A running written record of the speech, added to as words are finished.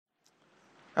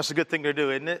That's a good thing to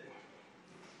do, isn't it?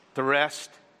 To rest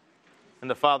in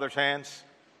the Father's hands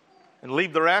and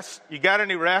leave the rest. You got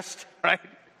any rest, right?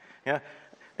 Yeah.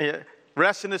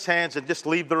 Rest in His hands and just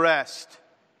leave the rest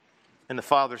in the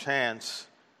Father's hands.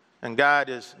 And God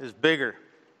is bigger,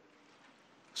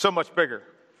 so much bigger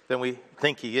than we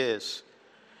think He is.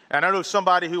 And I know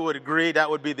somebody who would agree that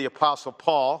would be the Apostle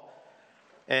Paul.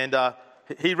 And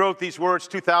he wrote these words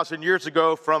 2,000 years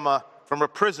ago from a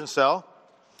prison cell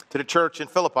to the church in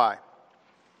Philippi.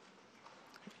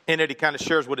 In it, he kind of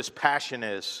shares what his passion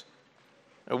is,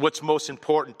 and what's most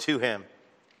important to him,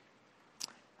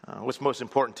 what's most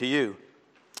important to you.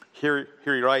 Here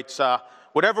he writes,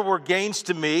 whatever were gains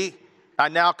to me, I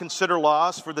now consider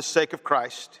loss for the sake of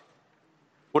Christ.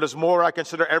 What is more, I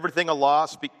consider everything a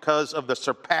loss because of the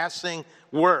surpassing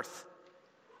worth.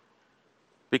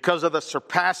 Because of the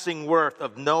surpassing worth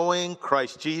of knowing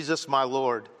Christ Jesus my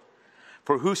Lord,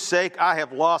 for whose sake I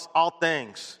have lost all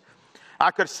things.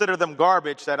 I consider them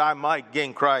garbage that I might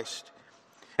gain Christ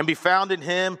and be found in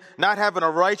Him, not having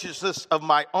a righteousness of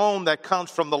my own that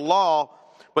comes from the law,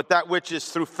 but that which is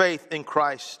through faith in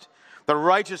Christ, the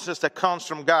righteousness that comes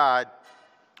from God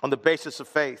on the basis of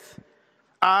faith.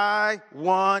 I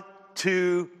want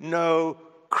to know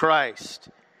Christ.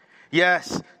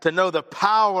 Yes, to know the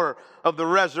power of the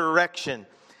resurrection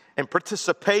and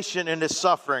participation in His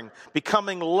suffering,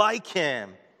 becoming like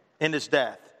Him in His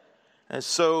death, and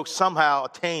so somehow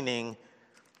attaining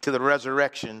to the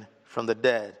resurrection from the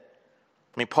dead.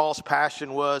 I mean, Paul's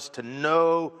passion was to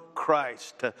know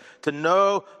Christ, to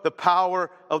know the power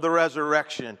of the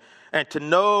resurrection, and to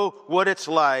know what it's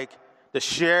like to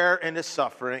share in His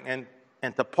suffering.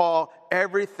 And to Paul,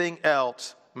 everything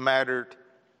else mattered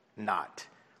not.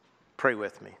 Pray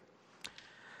with me.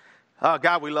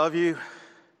 God, we love You.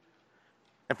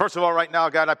 And first of all, right now,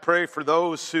 God, I pray for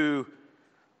those who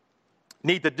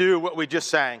need to do what we just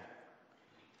sang.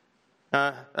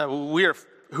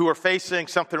 Who are facing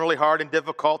something really hard and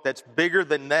difficult that's bigger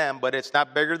than them, but it's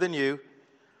not bigger than You.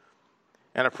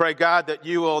 And I pray, God, that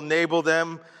You will enable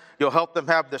them. You'll help them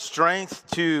have the strength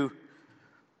to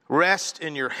rest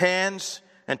in Your hands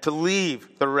and to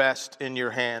leave the rest in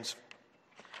Your hands.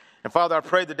 And Father, I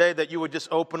pray today that You would just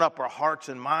open up our hearts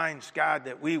and minds, God,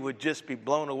 that we would just be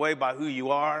blown away by who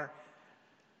You are.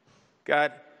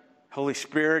 God, Holy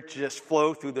Spirit, just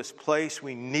flow through this place.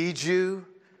 We need You.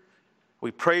 We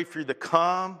pray for You to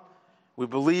come. We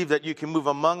believe that You can move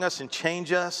among us and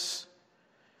change us.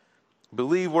 We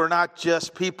believe we're not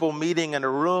just people meeting in a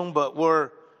room, but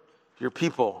we're Your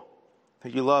people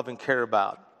that You love and care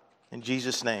about. In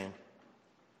Jesus' name,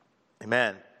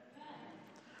 amen.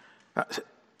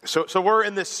 So we're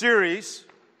in this series,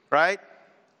 right?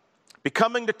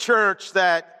 Becoming the church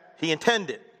that He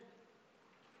intended.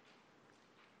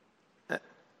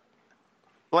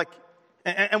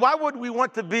 And why would we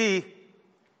want to be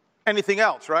anything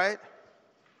else, right?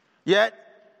 Yet,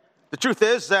 the truth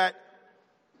is that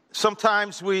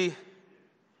sometimes we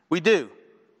do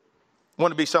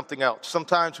want to be something else.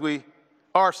 Sometimes we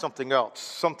are something else.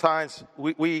 Sometimes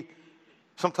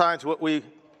sometimes what we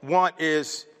want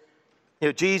is,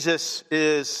 Jesus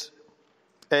is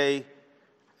a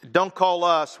don't call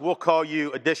us, we'll call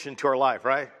you addition to our life,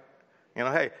 right?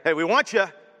 Hey, we want you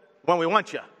when we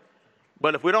want you.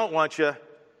 But if we don't want you,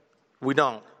 we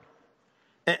don't.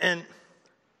 And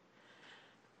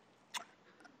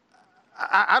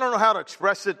I don't know how to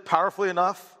express it powerfully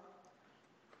enough.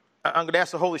 I'm going to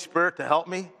ask the Holy Spirit to help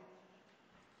me.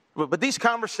 But these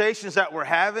conversations that we're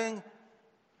having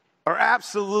are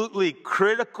absolutely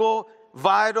critical,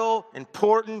 vital,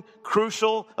 important,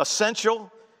 crucial,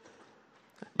 essential.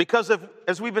 Because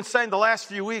as we've been saying the last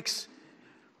few weeks,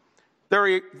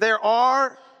 there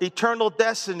are eternal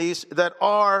destinies that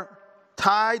are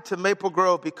tied to Maple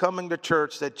Grove becoming the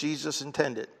church that Jesus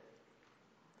intended.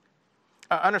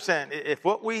 Understand, if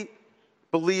what we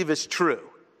believe is true,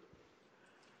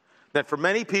 then for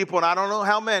many people, and I don't know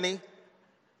how many,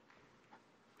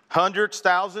 hundreds,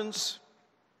 thousands,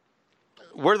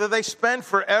 whether they spend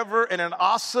forever in an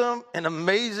awesome and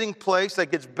amazing place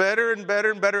that gets better and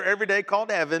better and better every day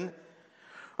called heaven,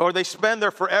 or they spend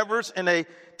their forevers in a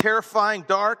terrifying,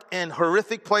 dark, and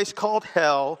horrific place called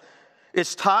hell,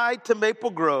 it's tied to Maple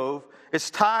Grove. It's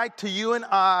tied to you and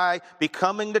I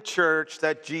becoming the church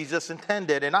that Jesus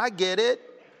intended. And I get it.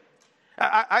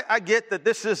 I get that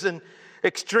this is an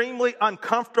extremely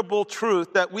uncomfortable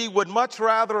truth that we would much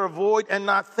rather avoid and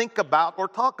not think about or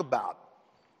talk about.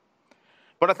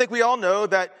 But I think we all know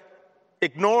that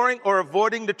ignoring or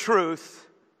avoiding the truth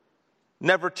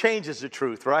never changes the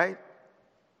truth, right?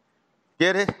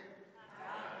 Get it?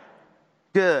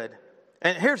 Good.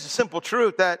 And here's the simple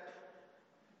truth that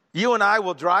You and I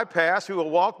will drive past, we will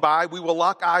walk by, we will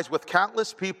lock eyes with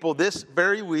countless people this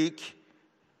very week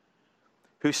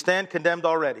who stand condemned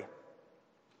already,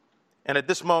 and at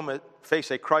this moment face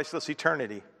a Christless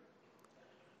eternity.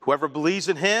 Whoever believes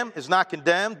in him is not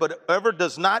condemned, but whoever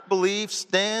does not believe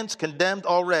stands condemned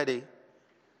already.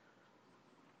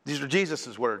 These are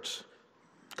Jesus' words,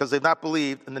 because they've not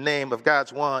believed in the name of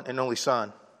God's one and only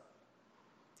Son.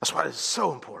 That's why it's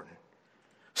so important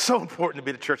to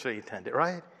be the church that he attended,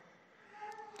 right?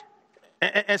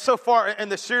 And so far in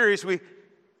the series, we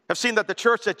have seen that the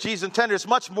church that Jesus intended is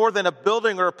much more than a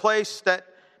building or a place that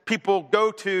people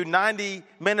go to 90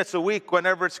 minutes a week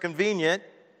whenever it's convenient,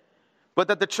 but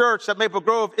that the church at Maple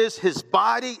Grove is his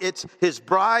body, it's his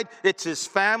bride, it's his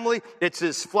family, it's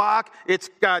his flock, it's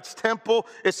God's temple,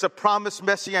 it's the promised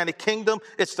messianic kingdom,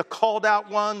 it's the called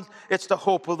out ones, it's the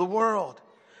hope of the world.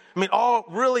 I mean, all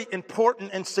really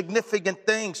important and significant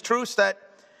things, truths that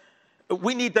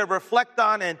we need to reflect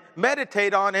on and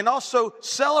meditate on and also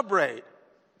celebrate.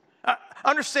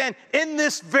 Understand, in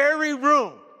this very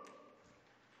room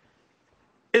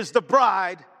is the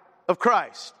bride of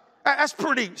Christ. That's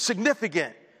pretty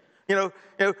significant. You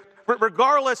know,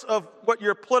 regardless of what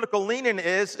your political leaning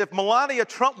is, if Melania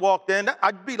Trump walked in,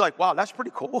 I'd be like, wow, that's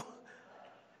pretty cool.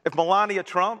 If Melania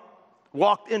Trump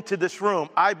walked into this room,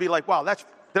 I'd be like, wow,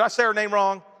 did I say her name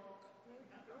wrong?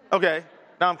 Okay,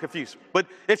 now I'm confused. But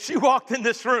if she walked in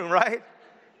this room, right,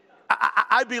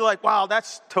 I'd be like, wow,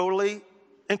 that's totally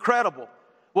incredible.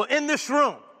 Well, in this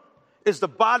room is the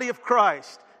body of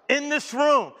Christ. In this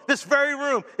room, this very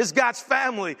room, is God's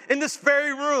family. In this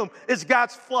very room is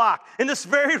God's flock. In this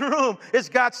very room is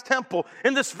God's temple.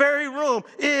 In this very room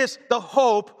is the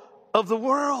hope of the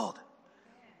world.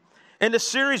 In this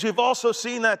series, we've also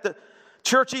seen that the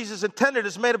church Jesus intended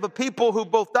is made up of people who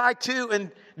both die to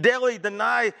and daily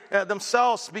deny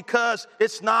themselves, because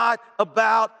it's not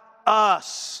about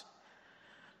us.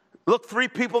 Look 3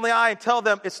 people in the eye and tell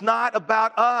them, it's not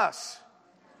about us.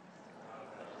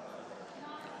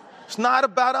 It's not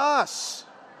about us.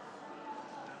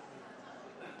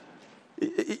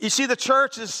 You see, the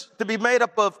church is to be made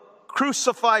up of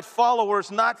crucified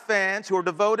followers, not fans, who are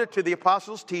devoted to the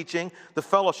apostles' teaching, the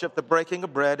fellowship, the breaking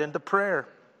of bread, and the prayer.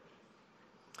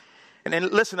 And then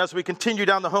listen, as we continue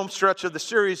down the home stretch of the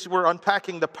series, we're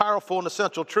unpacking the powerful and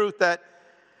essential truth that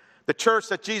the church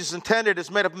that Jesus intended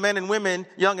is made of men and women,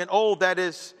 young and old, that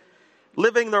is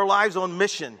living their lives on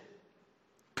mission.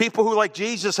 People who, like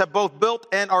Jesus, have both built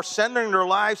and are centering their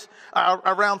lives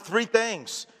around 3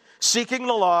 things: seeking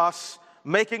the lost,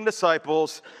 making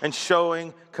disciples, and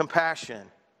showing compassion.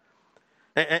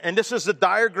 And this is the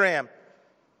diagram.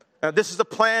 This is the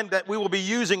plan that we will be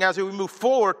using as we move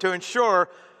forward to ensure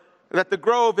that the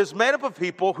Grove is made up of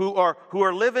people who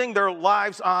are living their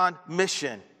lives on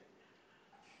mission.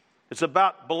 It's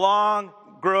about belong,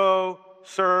 grow,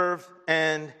 serve,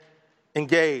 and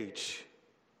engage.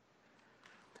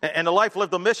 And the life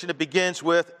lived on mission, it begins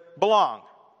with belong.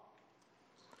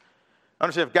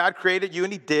 Understand, if God created you,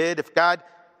 and he did, if God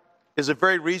is the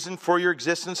very reason for your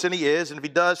existence, and he is, and if he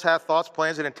does have thoughts,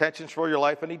 plans, and intentions for your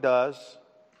life, and he does,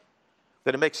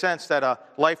 then it makes sense that a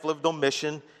life lived on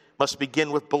mission must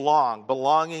begin with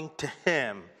belonging to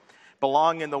him,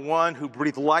 belonging in the one who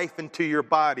breathed life into your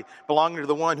body, belonging to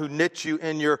the one who knit you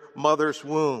in your mother's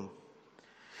womb.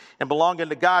 And belonging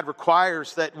to God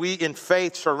requires that we in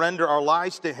faith surrender our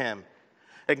lives to him,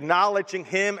 acknowledging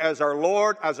him as our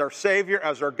Lord, as our Savior,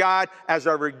 as our God, as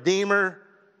our Redeemer,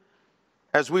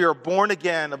 as we are born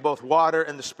again of both water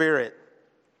and the Spirit.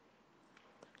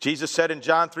 Jesus said in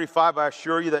John 3:5, I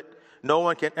assure you that no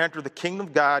one can enter the kingdom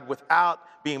of God without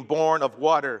being born of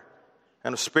water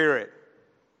and of Spirit.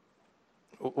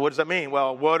 What does that mean?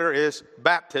 Well, water is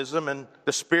baptism, and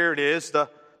the Spirit is the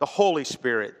Holy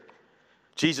Spirit.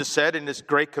 Jesus said in his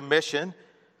Great Commission,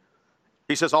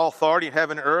 he says, all authority in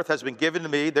heaven and earth has been given to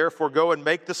me. Therefore, go and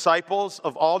make disciples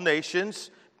of all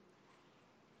nations.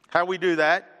 How do we do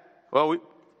that? Well,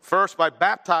 first by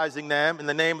baptizing them in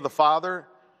the name of the Father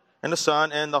and the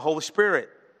Son and the Holy Spirit.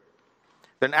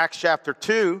 Then Acts chapter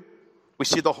 2, we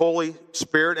see the Holy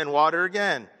Spirit and water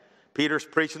again. Peter's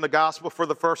preaching the gospel for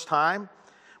the first time.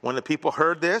 When the people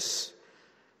heard this,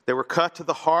 they were cut to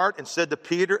the heart and said to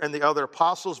Peter and the other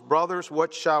apostles, brothers,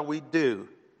 what shall we do?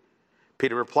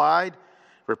 Peter replied,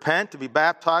 repent and be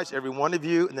baptized, every one of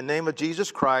you, in the name of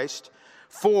Jesus Christ,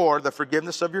 for the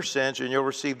forgiveness of your sins, and you'll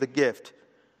receive the gift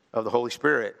of the Holy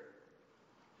Spirit.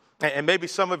 And maybe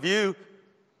some of you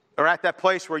are at that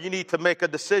place where you need to make a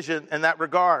decision in that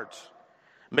regards.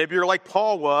 Maybe you're like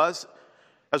Paul was,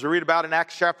 As we read about in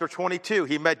Acts chapter 22,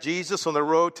 he met Jesus on the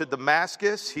road to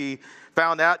Damascus. He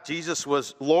found out Jesus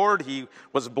was Lord. He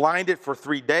was blinded for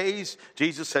 3 days.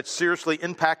 Jesus had seriously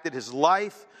impacted his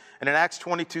life. And in Acts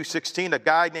 22:16, a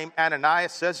guy named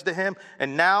Ananias says to him,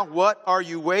 "And now what are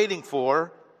you waiting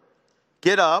for?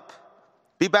 Get up,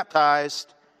 be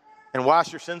baptized, and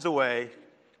wash your sins away,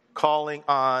 calling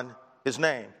on his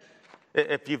name."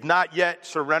 If you've not yet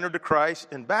surrendered to Christ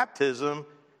in baptism,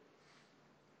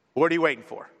 what are you waiting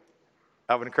for?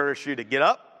 I would encourage you to get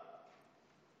up.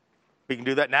 We can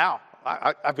do that now.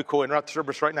 I'd be cool to interrupt the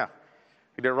service right now.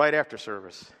 We do it right after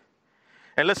service.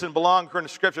 And listen, belonging according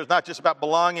to Scripture is not just about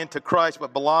belonging to Christ,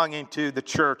 but belonging to the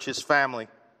church, his family.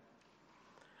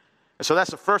 And so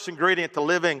that's the first ingredient to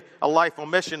living a life on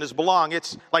mission is belong.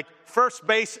 It's like first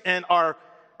base in our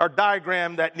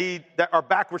diagram that our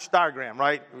backwards diagram,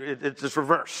 right? It's just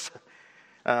reverse.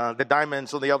 The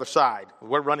diamond's on the other side.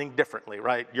 We're running differently,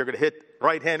 right? You're going to hit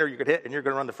right-hander, you're going to hit, and you're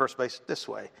going to run to first base this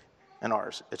way. In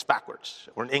ours, it's backwards.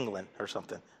 We're in England or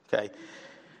something, okay?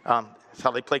 That's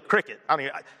how they play cricket.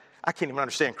 I can't even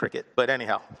understand cricket, but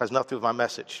anyhow, it has nothing to do with my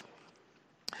message.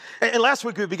 And last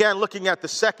week we began looking at the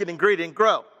second ingredient,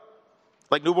 grow.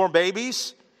 Like newborn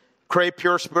babies, crave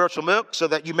pure spiritual milk so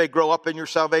that you may grow up in your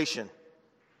salvation.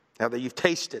 Now that you've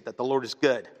tasted that the Lord is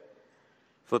good.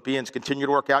 Philippians, continue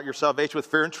to work out your salvation with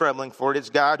fear and trembling, for it is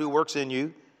God who works in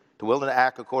you to will and to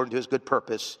act according to his good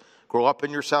purpose. Grow up in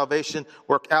your salvation,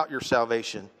 work out your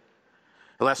salvation.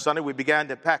 And last Sunday we began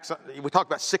to we talked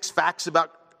about 6 facts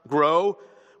about grow.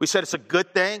 We said it's a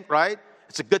good thing, right?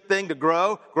 It's a good thing to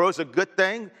grow. Grow is a good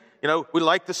thing. You know, we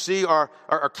like to see our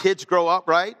kids grow up,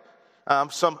 right?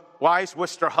 Some wives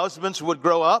wish their husbands would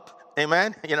grow up.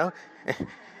 Amen? You know,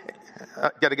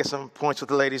 got to get some points with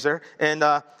the ladies there. And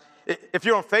if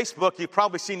you're on Facebook, you've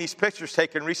probably seen these pictures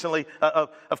taken recently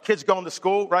of kids going to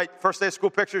school, right? First day of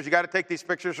school pictures, you got to take these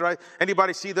pictures, right?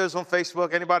 Anybody see those on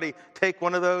Facebook? Anybody take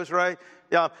one of those, right?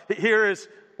 Yeah. Here is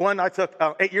one I took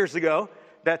 8 years ago.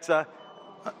 That's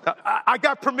I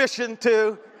got permission,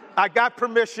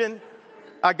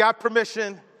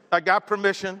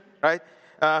 right?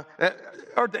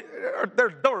 They're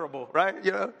adorable, right?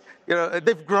 You know,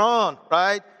 they've grown,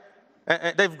 right?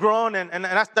 And they've grown, and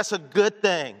that's a good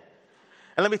thing.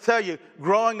 And let me tell you,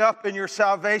 growing up in your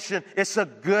salvation, it's a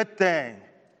good thing.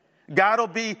 God will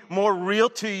be more real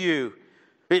to you.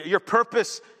 Your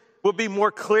purpose will be more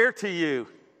clear to you,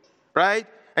 right?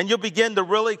 And you'll begin to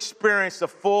really experience the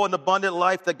full and abundant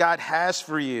life that God has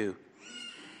for you.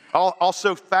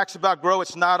 Also, facts about grow,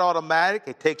 it's not automatic.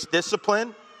 It takes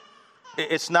discipline.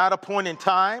 It's not a point in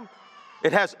time.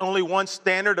 It has only one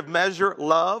standard of measure,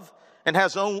 love, and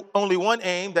has only one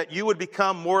aim, that you would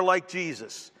become more like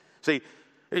Jesus. See,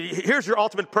 here's your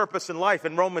ultimate purpose in life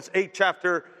in Romans 8,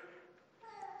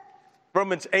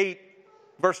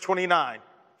 verse 29.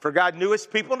 For God knew his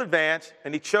people in advance,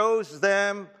 and he chose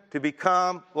them to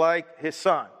become like his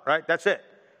son, right? That's it.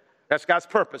 That's God's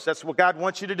purpose. That's what God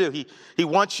wants you to do. He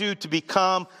wants you to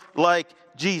become like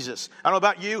Jesus. I don't know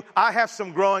about you. I have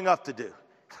some growing up to do.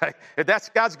 If that's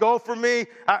God's goal for me,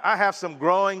 I have some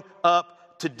growing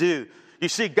up to do. You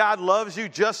see, God loves you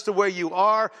just the way you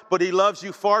are, but he loves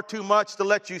you far too much to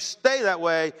let you stay that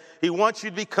way. He wants you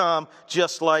to become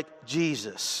just like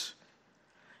Jesus.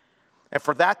 And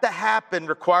for that to happen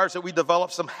requires that we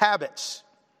develop some habits.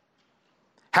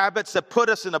 Habits that put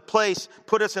us in a place,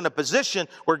 put us in a position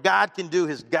where God can do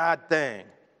his God thing.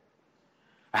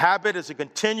 A habit is a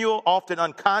continual, often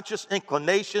unconscious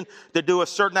inclination to do a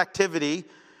certain activity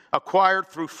acquired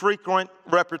through frequent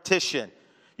repetition.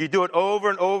 You do it over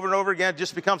and over and over again, it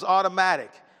just becomes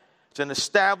automatic. It's an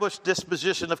established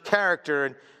disposition of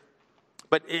character.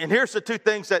 And here's the 2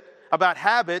 things about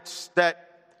habits that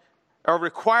are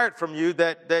required from you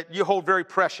that you hold very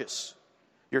precious.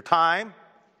 Your time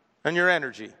and your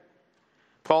energy.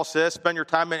 Paul says, spend your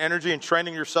time and energy in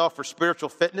training yourself for spiritual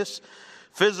fitness.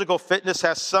 Physical fitness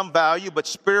has some value, but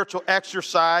spiritual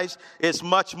exercise is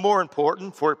much more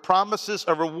important, for it promises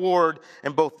a reward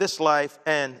in both this life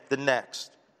and the next.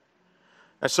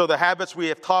 And so the habits we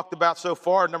have talked about so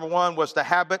far, number 1 was the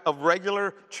habit of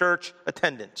regular church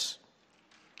attendance.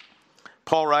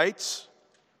 Paul writes,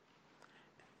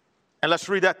 and let's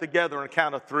read that together on a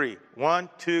count of 3. 1,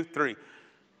 2, 3.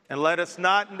 And let us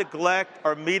not neglect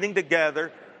our meeting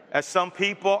together, as some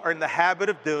people are in the habit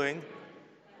of doing,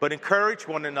 but encourage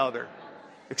one another,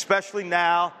 especially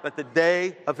now that the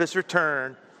day of his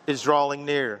return is drawing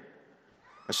near.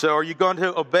 And so are you going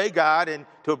to obey God and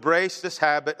to embrace this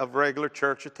habit of regular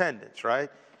church attendance, right?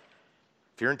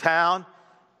 If you're in town,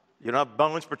 you don't have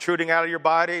bones protruding out of your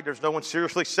body, there's no one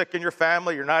seriously sick in your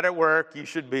family, you're not at work, you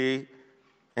should be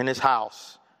in his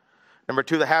house. Number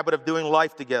 2, the habit of doing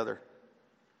life together.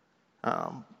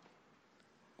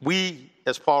 We,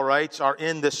 as Paul writes, are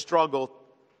in this struggle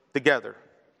together.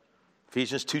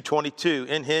 Ephesians 2:22,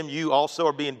 in him you also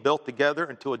are being built together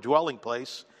into a dwelling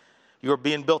place. You are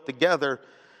being built together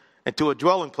into a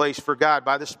dwelling place for God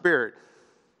by the Spirit.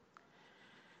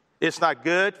 It's not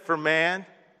good for man.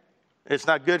 It's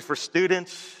not good for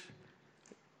students.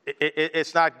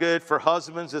 It's not good for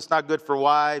husbands. It's not good for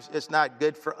wives. It's not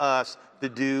good for us to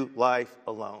do life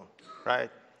alone, right?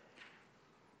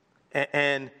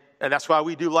 And that's why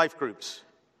we do life groups.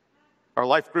 Our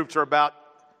life groups are about,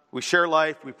 we share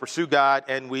life, we pursue God,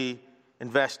 and we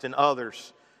invest in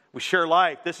others. We share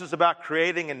life. This is about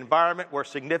creating an environment where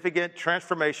significant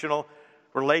transformational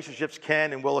relationships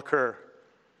can and will occur.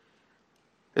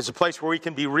 It's a place where we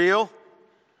can be real,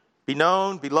 be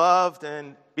known, be loved,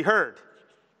 and be heard.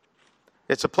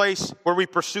 It's a place where we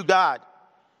pursue God.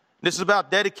 This is about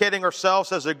dedicating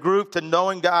ourselves as a group to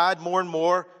knowing God more and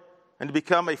more and to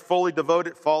become a fully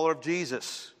devoted follower of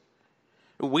Jesus.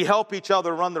 We help each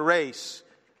other run the race.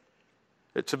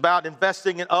 It's about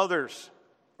investing in others,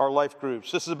 our life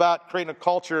groups. This is about creating a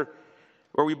culture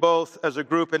where we both, as a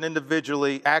group and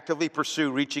individually, actively pursue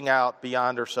reaching out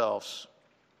beyond ourselves.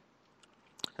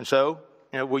 And so,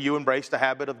 will you embrace the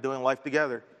habit of doing life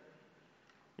together?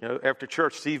 After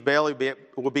church, Steve Bailey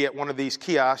will be at one of these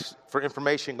kiosks for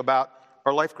information about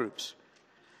our life groups.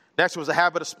 Next was the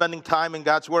habit of spending time in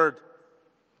God's Word.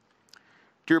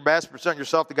 Do your best, present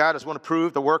yourself to God as one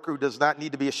approved, a worker who does not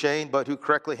need to be ashamed, but who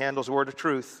correctly handles the word of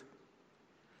truth.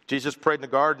 Jesus prayed in the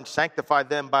garden, sanctify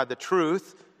them by the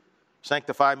truth.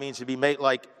 Sanctify means to be made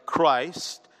like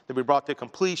Christ, to be brought to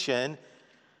completion.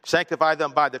 Sanctify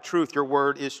them by the truth. Your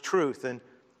word is truth. And,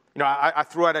 I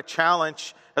threw out a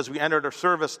challenge as we entered our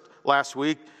service last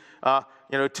week,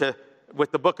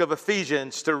 with the book of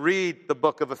Ephesians, to read the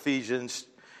book of Ephesians,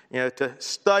 to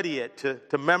study it,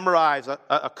 to memorize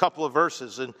a couple of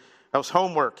verses. And that was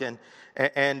homework. And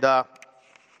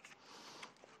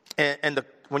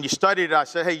when you studied it, I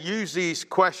said, hey, use these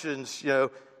questions,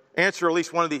 answer at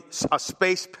least one of these, a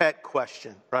space pet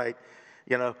question, right?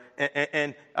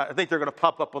 And I think they're going to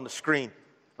pop up on the screen,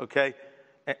 okay?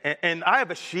 And I have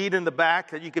a sheet in the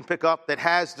back that you can pick up that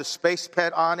has the space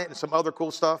pet on it and some other cool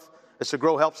stuff. It's a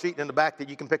Grow Help sheet in the back that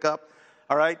you can pick up,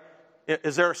 all right?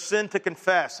 Is there a sin to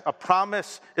confess? A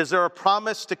promise? Is there a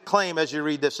promise to claim as you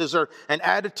read this? Is there an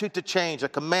attitude to change? A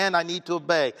command I need to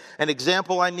obey? An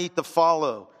example I need to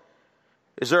follow?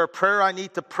 Is there a prayer I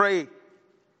need to pray?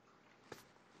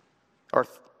 Or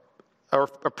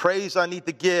a praise I need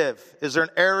to give? Is there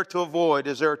an error to avoid?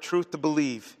 Is there a truth to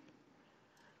believe?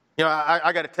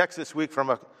 I got a text this week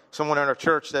from someone in our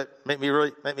church that made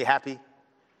me happy.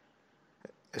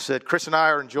 It said, Chris and I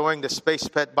are enjoying the Space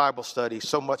Pet Bible study.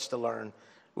 So much to learn,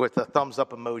 with a thumbs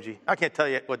up emoji. I can't tell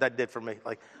you what that did for me.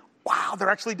 Like, wow, they're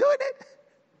actually doing it.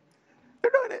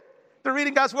 They're doing it. They're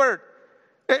reading God's Word.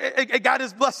 And God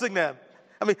is blessing them.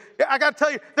 I mean, I got to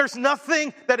tell you, there's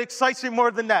nothing that excites me more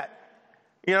than that.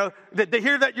 To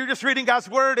hear that you're just reading God's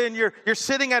Word and you're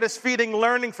sitting at His feet and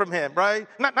learning from Him, right?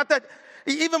 Not that,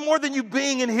 even more than you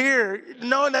being in here,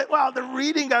 knowing that, wow, they're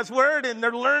reading God's Word and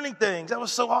they're learning things. That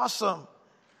was so awesome.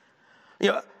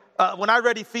 When I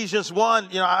read Ephesians 1,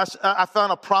 I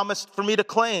found a promise for me to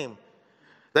claim.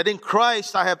 That in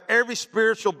Christ, I have every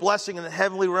spiritual blessing in the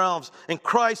heavenly realms. In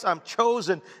Christ, I'm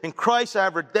chosen. In Christ, I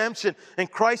have redemption. In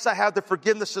Christ, I have the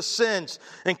forgiveness of sins.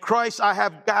 In Christ, I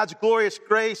have God's glorious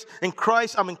grace. In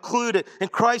Christ, I'm included. In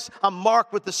Christ, I'm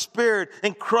marked with the Spirit.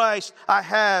 In Christ, I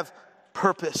have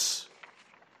purpose.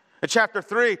 In chapter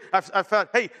 3, I found,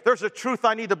 hey, there's a truth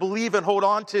I need to believe and hold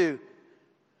on to.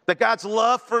 That God's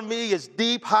love for me is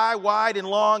deep, high, wide, and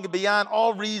long, and beyond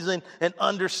all reason and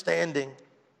understanding.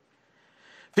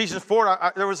 Ephesians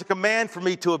 4, there was a command for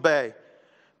me to obey.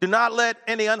 Do not let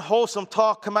any unwholesome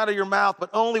talk come out of your mouth,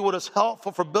 but only what is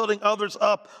helpful for building others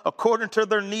up according to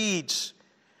their needs.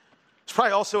 It's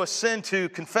probably also a sin to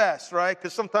confess, right?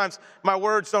 Because sometimes my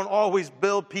words don't always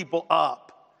build people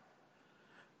up.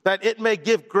 That it may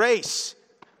give grace.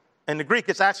 In the Greek,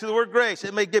 it's actually the word grace.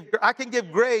 I can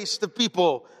give grace to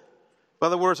people by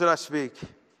the words that I speak. And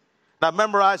I've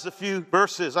memorized a few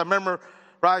verses. I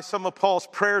memorized some of Paul's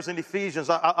prayers in Ephesians.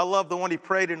 I love the one he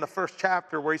prayed in the first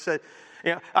chapter where he said,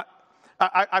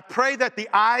 I pray that the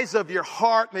eyes of your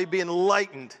heart may be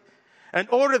enlightened in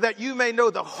order that you may know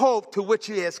the hope to which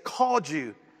He has called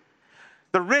you,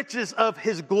 the riches of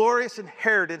His glorious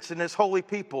inheritance in His holy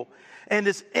people, and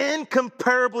His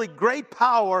incomparably great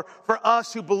power for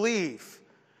us who believe.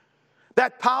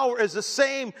 That power is the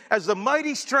same as the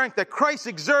mighty strength that Christ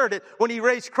exerted when He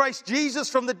raised Christ Jesus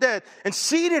from the dead and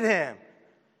seated Him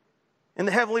in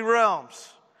the heavenly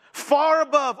realms, far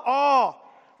above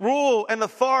all rule and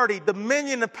authority,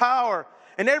 dominion and power,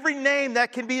 and every name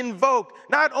that can be invoked,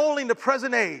 not only in the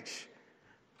present age,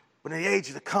 but in the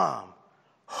age to come.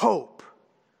 Hope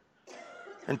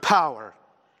and power.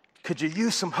 Could you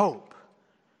use some hope?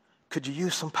 Could you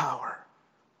use some power?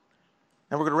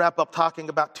 And we're going to wrap up talking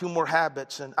about 2 more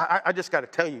habits. And I just got to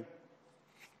tell you,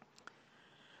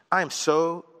 I am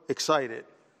so excited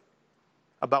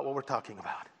about what we're talking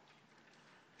about.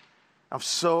 I'm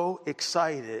so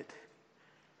excited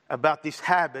about these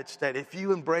habits that if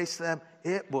you embrace them,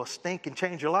 it will stink and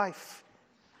change your life.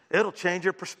 It'll change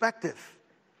your perspective.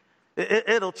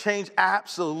 It'll change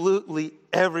absolutely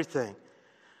everything.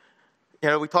 You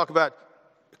know, we talk about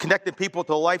connecting people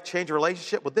to a life-changing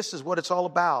relationship. Well, this is what it's all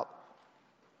about.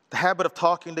 The habit of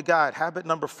talking to God. Habit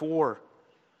number 4.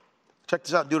 Check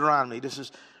this out in Deuteronomy. This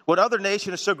is, what other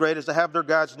nation is so great as to have their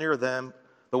gods near them,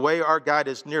 the way our God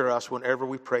is near us whenever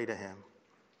we pray to him.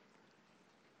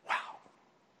 Wow.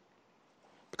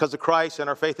 Because of Christ and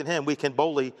our faith in him, we can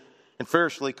boldly and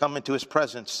fearlessly come into his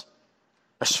presence,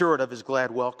 assured of his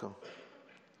glad welcome.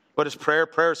 What is prayer?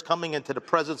 Prayer is coming into the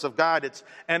presence of God. It's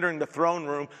entering the throne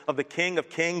room of the King of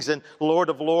Kings and Lord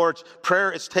of Lords. Prayer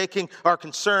is taking our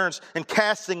concerns and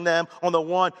casting them on the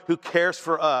one who cares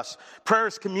for us. Prayer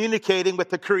is communicating with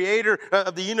the creator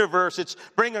of the universe. It's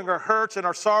bringing our hurts and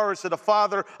our sorrows to the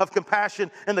Father of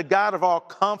compassion and the God of all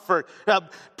comfort.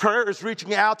 Prayer is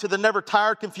reaching out to the never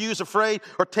tired, confused, afraid,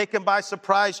 or taken by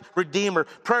surprise Redeemer.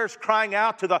 Prayer is crying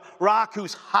out to the rock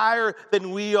who's higher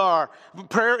than we are.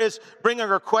 Prayer is bringing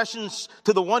our questions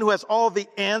to the one who has all the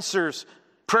answers.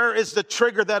 Prayer is the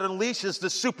trigger that unleashes the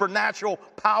supernatural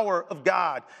power of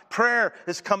God. Prayer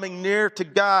is coming near to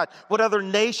God. What other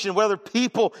nation, what other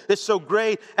people is so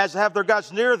great as to have their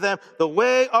gods near them the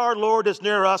way our Lord is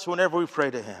near us whenever we pray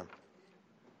to him?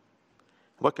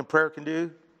 What can prayer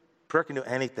do? Prayer can do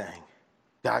anything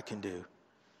God can do.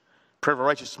 Prayer of a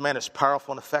righteous man is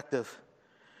powerful and effective.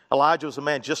 Elijah was a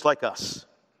man just like us.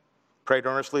 Prayed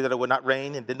earnestly that it would not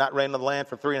rain, and did not rain on the land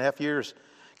for 3.5 years.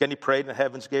 Again, he prayed, and the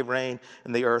heavens gave rain,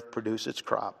 and the earth produced its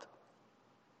crop.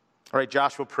 All right,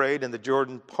 Joshua prayed, and the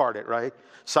Jordan parted, right?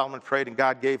 Solomon prayed, and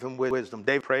God gave him wisdom.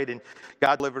 David prayed, and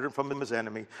God delivered him from his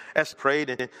enemy. Esther prayed,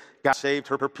 and God saved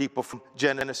her people from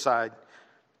genocide.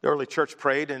 The early church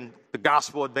prayed, and the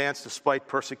gospel advanced despite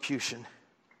persecution.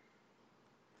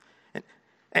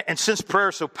 And since prayer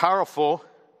is so powerful,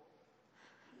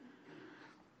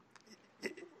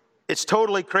 it's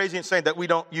totally crazy and insane that we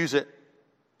don't use it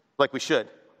like we should.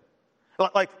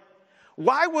 Like,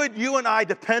 why would you and I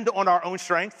depend on our own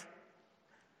strength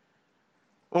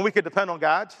when we could depend on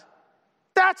God's?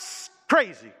 That's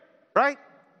crazy, right?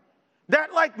 That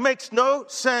makes no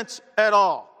sense at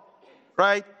all,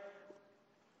 right?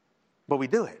 But we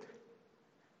do it.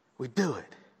 We do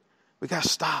it. We got to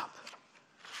stop.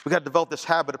 We got to develop this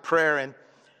habit of prayer and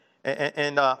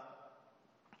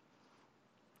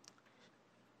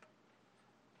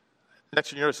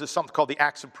next thing you notice is something called the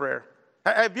acts of prayer.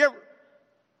 Have you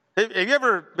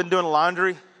ever been doing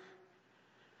laundry,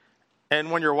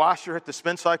 and when your washer hit the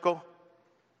spin cycle,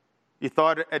 you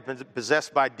thought it had been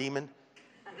possessed by a demon?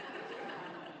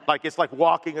 It's like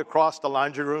walking across the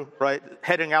laundry room, right?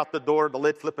 Heading out the door, the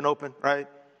lid flipping open, right?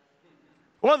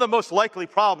 One of the most likely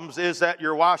problems is that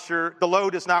your washer, the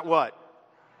load is not what?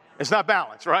 It's not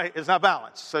balanced, right? It's not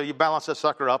balanced. So you balance that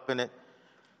sucker up in it.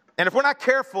 And if we're not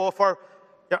careful, if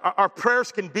our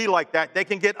prayers can be like that. They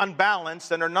can get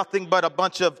unbalanced and are nothing but a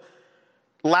bunch of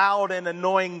loud and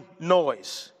annoying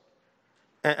noise.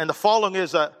 And the following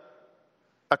is a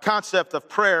concept of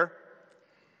prayer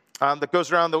that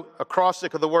goes around the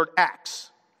acrostic of the word acts,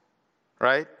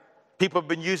 right? People have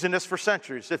been using this for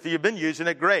centuries. If you've been using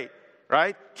it, great,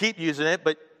 right? Keep using it,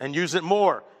 and use it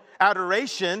more.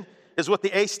 Adoration is what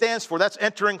the A stands for. That's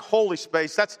entering holy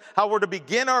space. That's how we're to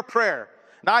begin our prayer.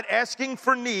 Not asking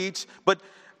for needs, but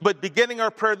beginning our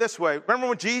prayer this way. Remember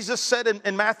when Jesus said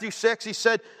in Matthew 6, he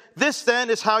said, "This then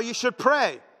is how you should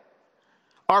pray.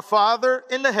 Our Father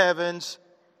in the heavens,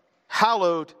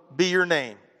 hallowed be your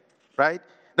name." Right?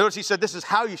 Notice he said this is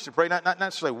how you should pray, not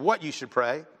necessarily what you should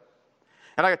pray.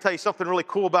 And I got to tell you something really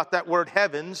cool about that word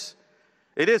heavens.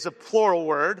 It is a plural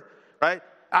word, right?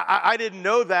 I didn't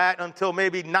know that until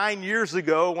maybe 9 years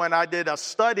ago when I did a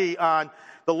study on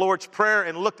the Lord's Prayer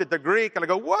and looked at the Greek, and I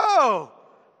go, whoa,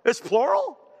 it's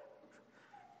plural?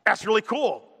 That's really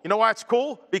cool. You know why it's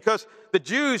cool? Because the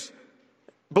Jews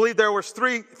believed there was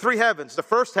three heavens. The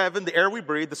first heaven, the air we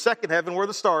breathe. The second heaven, where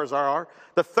the stars are.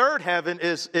 The third heaven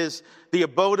is the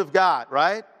abode of God,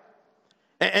 right?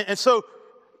 And so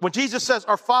when Jesus says,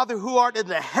 "Our Father who art in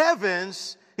the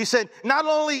heavens," He said, not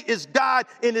only is God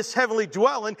in his heavenly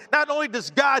dwelling, not only does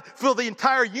God fill the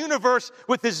entire universe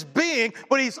with his being,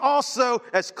 but he's also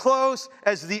as close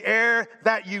as the air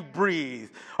that you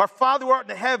breathe. Our Father who art in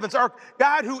the heavens, our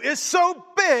God who is so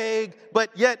big,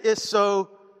 but yet is so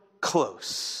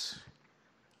close.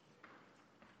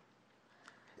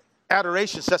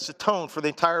 Adoration sets the tone for the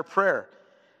entire prayer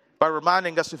by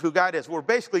reminding us of who God is. What we're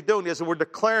basically doing is we're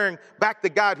declaring back to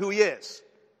God who he is.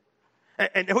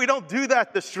 And we don't do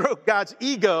that to stroke God's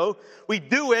ego. We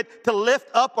do it to lift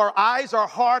up our eyes, our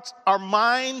hearts, our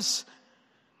minds,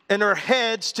 and our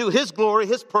heads to his glory,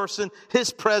 his person, his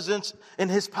presence,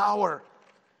 and his power.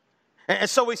 And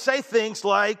so we say things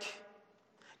like,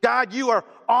 God, you are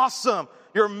awesome.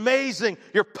 You're amazing.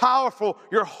 You're powerful.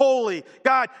 You're holy.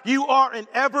 God, you are an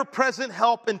ever-present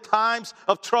help in times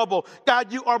of trouble.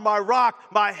 God, you are my rock,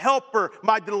 my helper,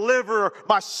 my deliverer,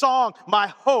 my song, my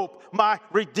hope, my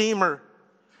redeemer.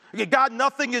 God,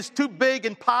 nothing is too big,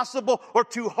 impossible, or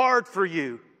too hard for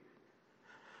you.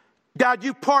 God,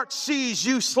 you part seas,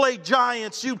 you slay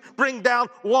giants, you bring down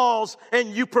walls, and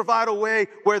you provide a way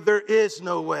where there is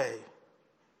no way.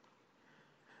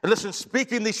 And listen,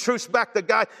 speaking these truths back to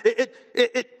God,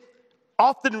 it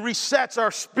often resets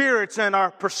our spirits and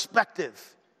our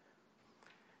perspective.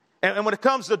 And when it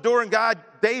comes to adoring God,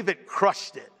 David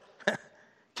crushed it.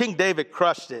 King David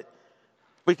crushed it.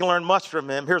 We can learn much from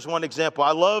him. Here's one example.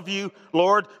 I love you,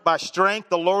 Lord, my strength.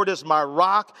 The Lord is my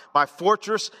rock, my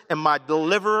fortress, and my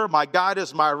deliverer. My God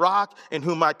is my rock, in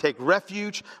whom I take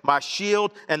refuge, my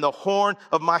shield, and the horn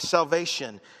of my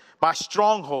salvation, my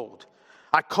stronghold.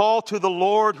 I call to the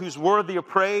Lord, who's worthy of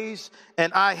praise,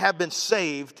 and I have been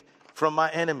saved from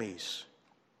my enemies.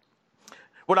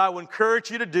 What I would encourage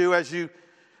you to do as you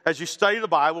study the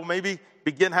Bible, maybe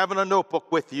begin having a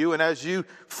notebook with you, and as you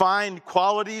find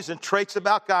qualities and traits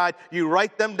about God, you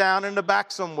write them down in the back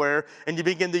somewhere, and you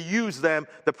begin to use them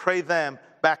to pray them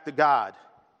back to God.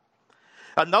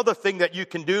 Another thing that you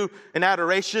can do in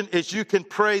adoration is you can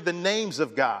pray the names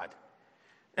of God.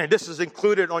 And this is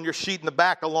included on your sheet in the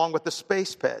back along with the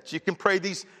space pets. You can pray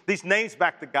these names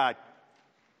back to God.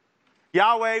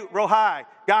 Yahweh Rohi,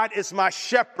 God is my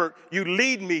shepherd. You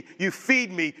lead me, you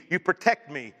feed me, you protect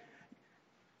me.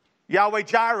 Yahweh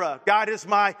Jireh, God is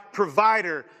my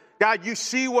provider. God, you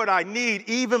see what I need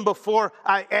even before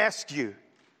I ask you.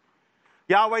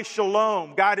 Yahweh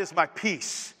Shalom, God is my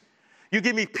peace. You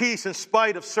give me peace in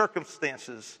spite of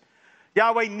circumstances.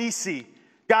 Yahweh Nisi,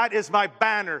 God is my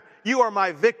banner. You are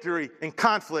my victory in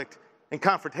conflict and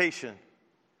confrontation.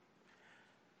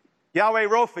 Yahweh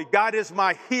Rophi, God is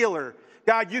my healer.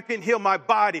 God, you can heal my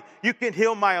body. You can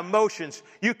heal my emotions.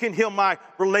 You can heal my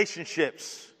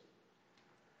relationships.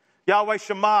 Yahweh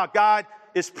Shammah, God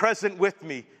is present with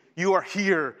me. You are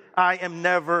here. I am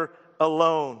never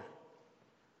alone.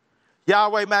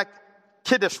 Yahweh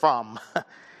Makkideshvam.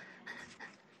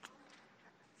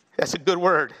 That's a good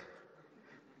word.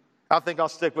 I think I'll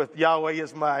stick with Yahweh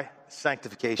is my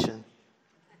sanctification.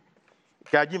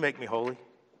 God, you make me holy.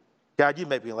 God, you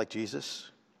make me like Jesus.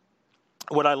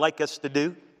 What I'd like us to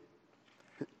do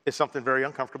is something very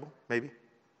uncomfortable, maybe,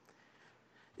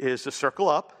 is to circle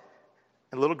up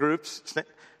in little groups,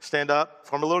 stand up,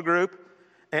 form a little group,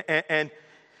 and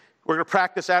we're going to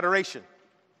practice adoration,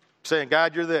 saying,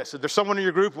 God, you're this. If there's someone in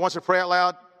your group who wants to pray out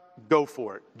loud, go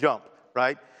for it. Jump,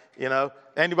 right? You know,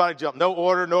 anybody jump. No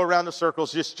order, no around the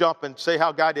circles. Just jump and say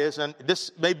how God is. And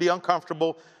this may be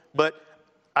uncomfortable, but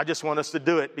I just want us to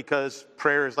do it because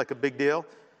prayer is like a big deal.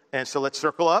 And so let's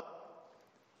circle up.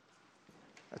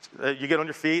 You get on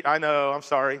your feet. I know, I'm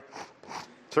sorry.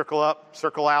 Circle up,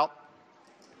 circle out.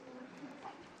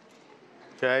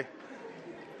 Okay.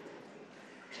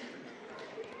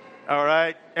 All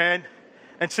right. And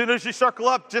as soon as you circle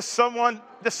up, just someone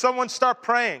start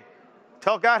praying.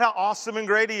 Tell God how awesome and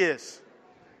great he is.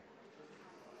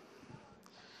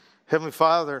 Heavenly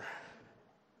Father,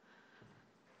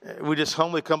 we just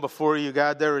humbly come before you,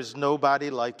 God. There is nobody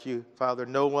like you, Father.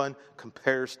 No one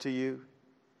compares to you.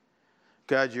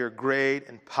 God, you're great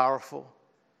and powerful.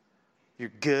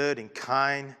 You're good and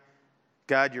kind.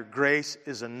 God, your grace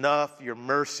is enough. Your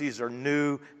mercies are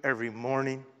new every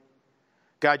morning.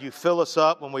 God, you fill us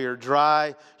up when we are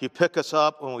dry. You pick us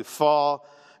up when we fall.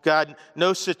 God,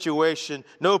 no situation,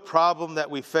 no problem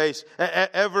that we face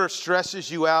ever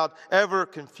stresses you out, ever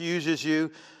confuses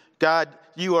you. God,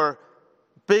 you are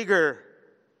bigger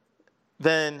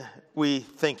than we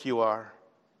think you are.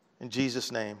 In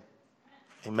Jesus' name,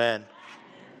 amen.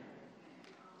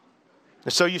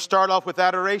 And so you start off with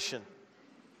adoration.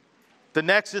 The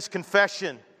next is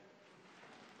confession.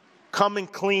 Coming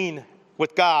clean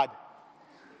with God.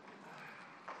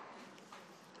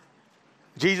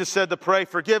 Jesus said to pray,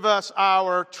 forgive us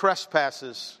our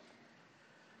trespasses.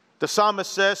 The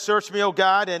psalmist says, search me, O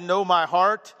God, and know my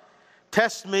heart.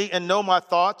 Test me and know my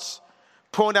thoughts.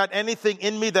 Point out anything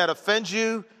in me that offends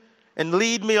you, and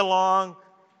lead me along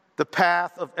the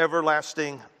path of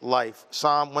everlasting life.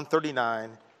 Psalm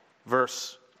 139,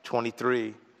 verse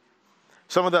 23.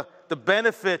 Some of the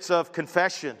benefits of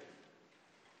confession.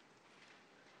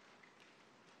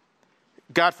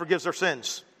 God forgives our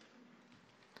sins.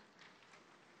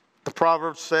 The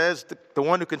proverb says, the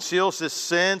one who conceals his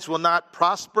sins will not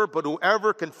prosper, but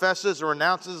whoever confesses or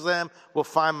renounces them will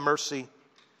find mercy.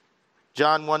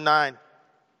 John 1:9.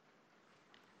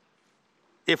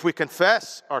 If we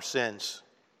confess our sins,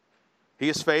 he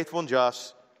is faithful and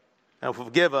just, and will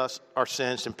forgive us our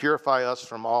sins and purify us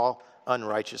from all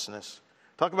unrighteousness.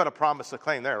 Talk about a promise to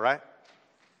claim there, right?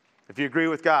 If you agree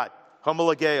with God,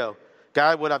 homologeo.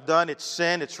 God, what I've done, it's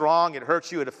sin, it's wrong, it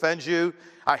hurts you, it offends you.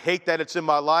 I hate that it's in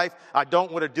my life. I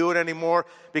don't want to do it anymore.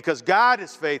 Because God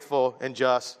is faithful and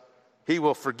just, he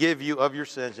will forgive you of your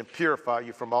sins and purify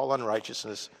you from all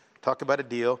unrighteousness. Talk about a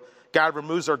deal. God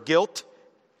removes our guilt.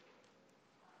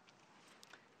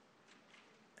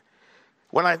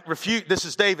 When I refuse, this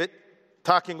is David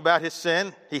talking about his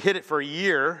sin. He hid it for a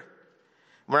year.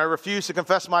 When I refused to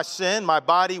confess my sin, my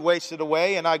body wasted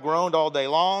away and I groaned all day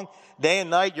long. Day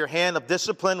and night, your hand of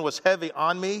discipline was heavy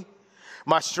on me.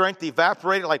 My strength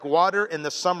evaporated like water in the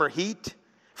summer heat.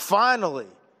 Finally,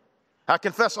 I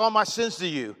confess all my sins to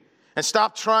you and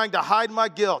stop trying to hide my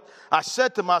guilt. I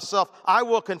said to myself, I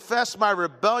will confess my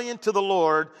rebellion to the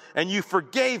Lord, and you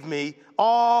forgave me.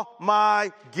 All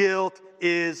my guilt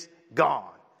is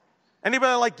gone.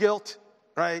 Anybody like guilt,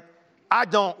 right? I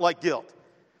don't like guilt.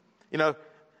 You know,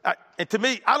 and to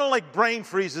me, I don't like brain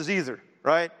freezes either,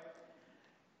 right?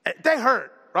 They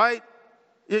hurt, right?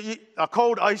 A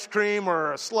cold ice cream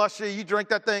or a slushie, you drink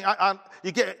that thing.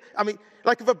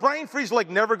 Like if a brain freeze like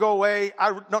never go away,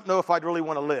 I don't know if I'd really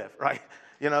want to live, right?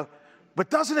 You know, but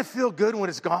doesn't it feel good when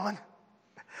it's gone?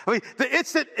 I mean, the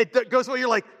instant it goes away, you're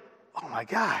like, oh my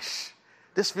gosh,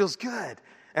 this feels good.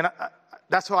 And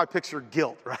that's how I picture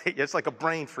guilt, right? It's like a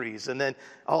brain freeze, and then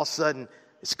all of a sudden,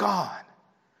 it's gone.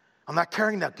 I'm not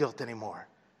carrying that guilt anymore.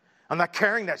 I'm not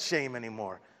carrying that shame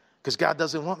anymore because God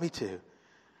doesn't want me to.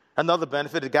 Another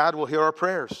benefit is God will hear our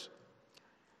prayers.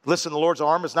 Listen, the Lord's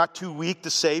arm is not too weak to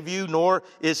save you, nor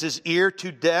is his ear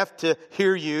too deaf to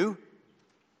hear you.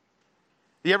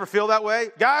 You ever feel that way?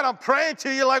 God, I'm praying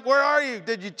to you, like, where are you?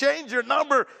 Did you change your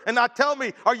number and not tell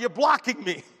me? Are you blocking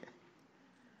me?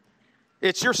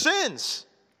 It's your sins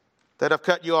that have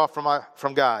cut you off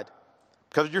from God.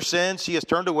 Because of your sins, he has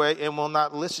turned away and will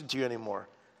not listen to you anymore.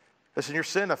 Listen, your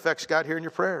sin affects God hearing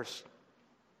your prayers.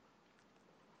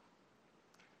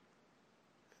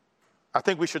 I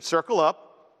think we should circle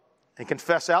up and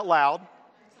confess out loud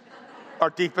our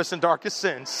deepest and darkest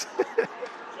sins.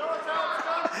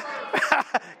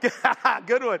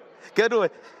 Good one. Good one.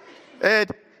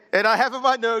 And I have in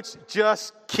my notes,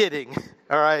 just kidding.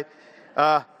 All right?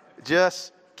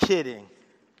 Just kidding.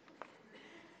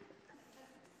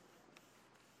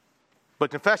 But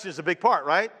confession is a big part,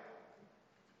 right?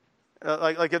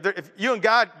 If you and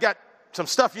God got some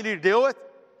stuff you need to deal with,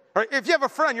 right? If you have a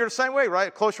friend, you're the same way, right?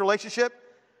 A close relationship.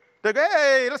 They go,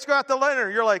 hey, let's go out to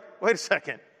dinner. You're like, wait a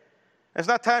second. It's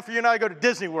not time for you and I to go to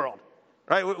Disney World,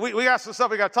 right? We got some stuff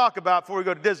we got to talk about before we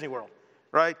go to Disney World,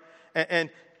 right?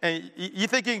 And you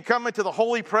think you can come into the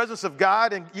holy presence of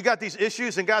God and you got these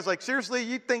issues and God's like, seriously,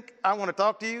 you think I want to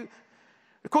talk to you?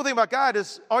 The cool thing about God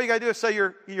is all you got to do is say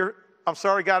I'm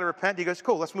sorry, God, I repent. He goes,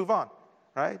 cool, let's move on,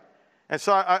 right? And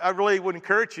so I really would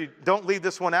encourage you, don't leave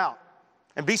this one out.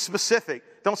 And be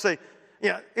specific. Don't say, you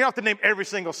don't have to name every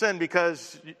single sin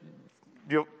because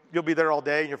you'll be there all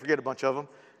day and you'll forget a bunch of them,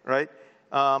 right?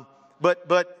 But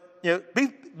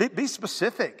be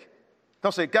specific.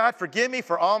 Don't say, God, forgive me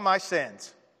for all my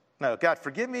sins. No, God,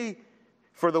 forgive me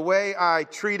for the way I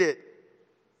treated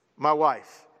my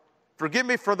wife. Forgive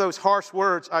me for those harsh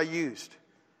words I used.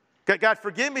 God,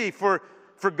 forgive me for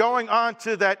going on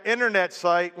to that internet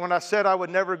site when I said I would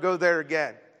never go there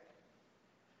again.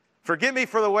 Forgive me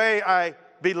for the way I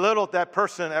belittled that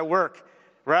person at work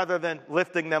rather than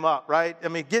lifting them up, right? I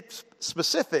mean, get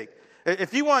specific.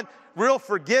 If you want real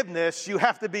forgiveness, you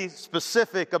have to be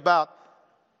specific about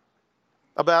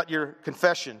your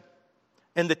confession.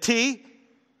 And the T,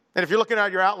 and if you're looking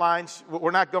at your outlines,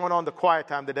 we're not going on the quiet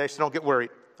time today, so don't get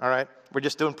worried, all right? We're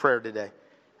just doing prayer today.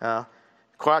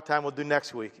 Quiet time we'll do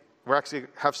next week. We'll actually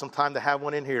have some time to have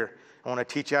one in here. I want to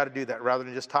teach you how to do that rather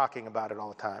than just talking about it all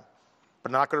the time.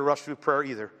 But not going to rush through prayer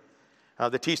either.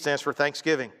 The T stands for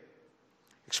thanksgiving,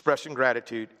 expressing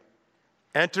gratitude.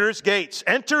 Enter his gates.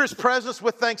 Enter his presence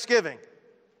with thanksgiving.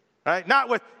 Right? Not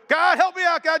with, God, help me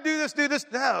out. God, do this, do this.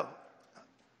 No.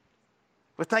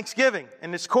 With thanksgiving.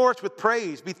 And his courts with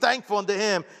praise. Be thankful unto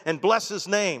him and bless his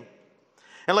name.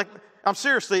 And like, I'm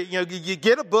seriously, you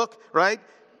get a book, right?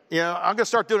 I'm going to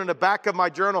start doing it in the back of my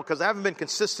journal because I haven't been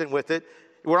consistent with it,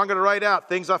 where I'm going to write out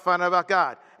things I find out about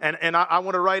God. And I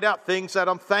want to write out things that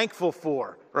I'm thankful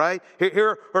for, right?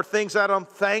 Here are things that I'm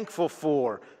thankful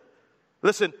for.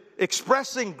 Listen,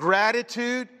 expressing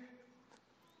gratitude,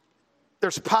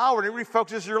 there's power and it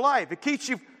refocuses your life. It keeps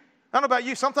you, I don't know about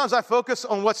you, sometimes I focus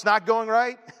on what's not going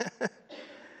right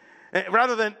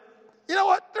rather than, you know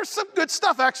what, there's some good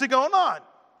stuff actually going on.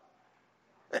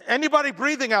 Anybody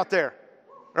breathing out there,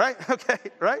 right? Okay,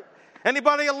 right?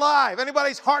 Anybody alive?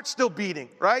 Anybody's heart still beating,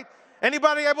 right?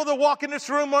 Anybody able to walk in this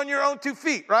room on your own 2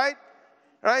 feet, right?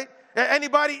 Right?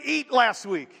 Anybody eat last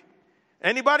week?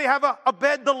 Anybody have a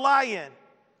bed to lie in?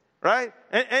 Right?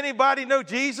 Anybody know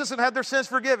Jesus and have their sins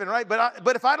forgiven, right?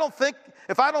 But if I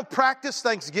don't practice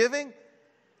thanksgiving,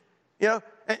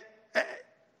 and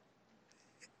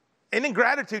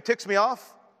ingratitude ticks me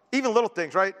off. Even little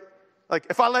things, right? Like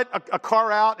if I let a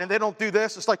car out and they don't do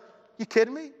this, it's like, you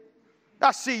kidding me?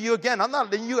 I see you again. I'm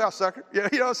not letting you out, sucker. You know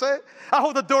what I'm saying? I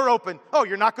hold the door open. Oh,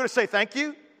 you're not going to say thank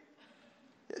you?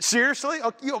 Seriously?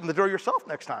 Oh, you open the door yourself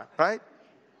next time, right?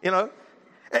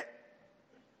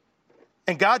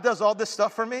 And God does all this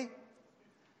stuff for me,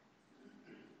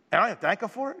 and I don't thank him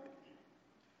for it.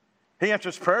 He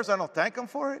answers prayers, I don't thank him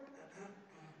for it.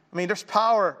 I mean, there's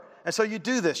power. And so you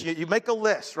do this. You make a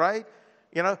list, right?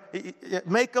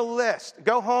 Make a list.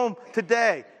 Go home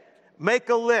today. Make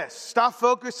a list. Stop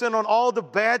focusing on all the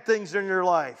bad things in your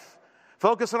life.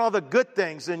 Focus on all the good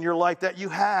things in your life that you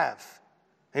have.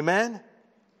 Amen?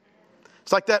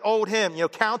 It's like that old hymn,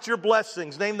 count your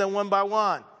blessings, name them one by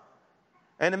one.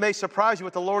 And it may surprise you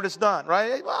what the Lord has done,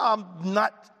 right? Well,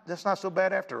 that's not so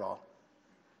bad after all.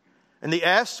 And the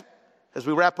S, as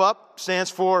we wrap up,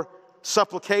 stands for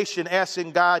supplication,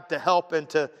 asking God to help and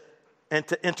to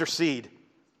intercede.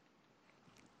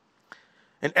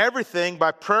 And everything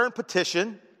by prayer and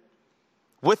petition,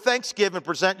 with thanksgiving,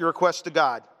 present your request to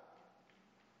God.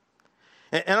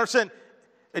 And understand,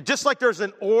 just like there's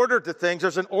an order to things,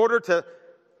 there's an order to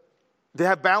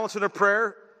have balance in our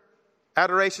prayer,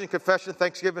 adoration, confession,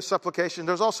 thanksgiving, supplication.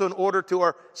 There's also an order to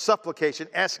our supplication,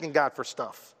 asking God for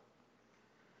stuff.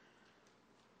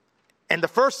 And the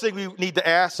first thing we need to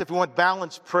ask if we want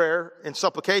balanced prayer and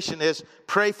supplication is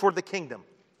pray for the kingdom.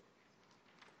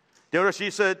 Notice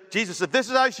Jesus said, this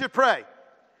is how you should pray.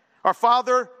 Our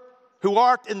Father who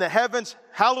art in the heavens,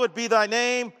 hallowed be thy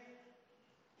name.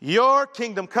 Your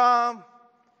kingdom come,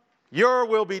 your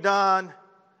will be done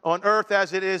on earth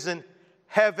as it is in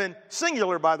heaven.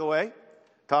 Singular, by the way.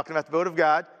 Talking about the vote of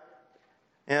God.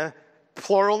 Yeah.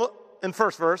 Plural in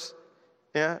first verse.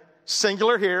 Yeah.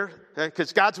 Singular here.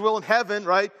 Because God's will in heaven,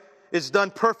 right, is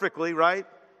done perfectly, right?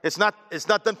 It's not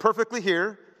done perfectly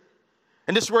here.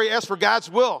 And this is where you ask for God's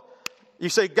will. You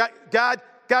say, God,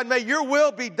 may your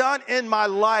will be done in my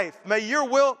life. May your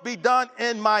will be done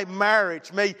in my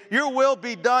marriage. May your will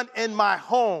be done in my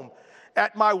home,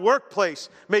 at my workplace.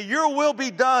 May your will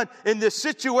be done in this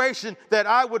situation that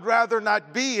I would rather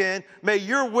not be in. May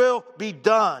your will be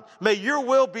done. May your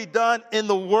will be done in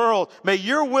the world. May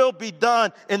your will be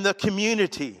done in the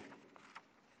community.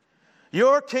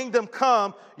 Your kingdom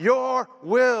come, your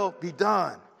will be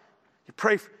done. You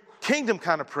pray for kingdom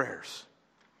kind of prayers.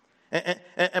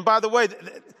 And by the way,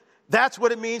 that's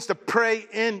what it means to pray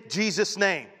in Jesus'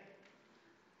 name.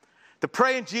 To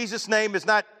pray in Jesus' name is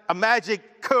not a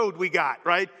magic code we got,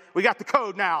 right? We got the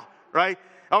code now, right?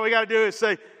 All we got to do is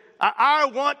say, I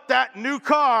want that new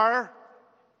car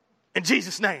in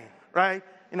Jesus' name, right?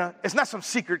 It's not some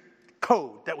secret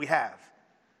code that we have.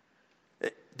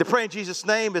 To pray in Jesus'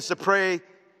 name is to pray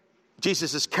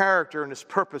Jesus' character and his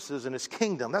purposes and his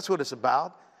kingdom. That's what it's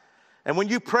about. And when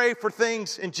you pray for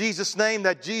things in Jesus' name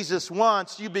that Jesus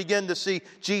wants, you begin to see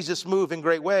Jesus move in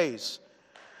great ways.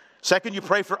 Second, you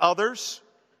pray for others,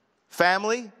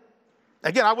 family.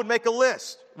 Again, I would make a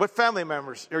list. What family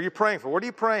members are you praying for? What are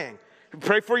you praying?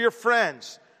 Pray for your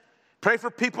friends. Pray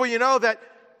for people you know that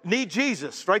need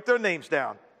Jesus. Write their names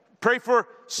down. Pray for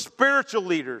spiritual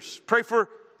leaders. Pray for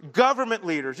government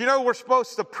leaders. We're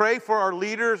supposed to pray for our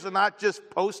leaders and not just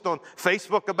post on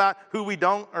Facebook about who we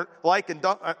don't like and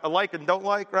don't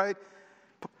like, right?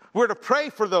 We're to pray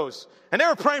for those. And they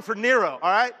were praying for Nero,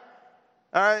 all right?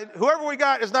 All right? Whoever we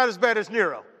got is not as bad as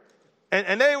Nero.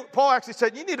 And Paul actually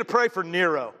said, you need to pray for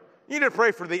Nero. You need to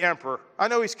pray for the emperor. I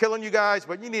know he's killing you guys,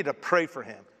 but you need to pray for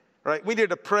him, right? We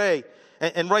need to pray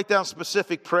and write down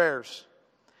specific prayers.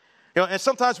 And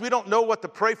sometimes we don't know what to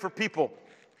pray for people.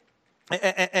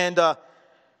 And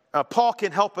Paul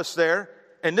can help us there.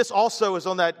 And this also is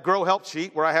on that Grow Help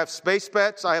sheet where I have space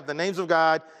bets, I have the names of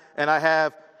God, and I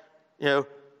have,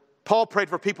 Paul prayed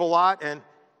for people a lot. And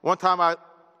one time I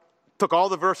took all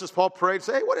the verses Paul prayed and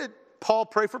said, hey, what did Paul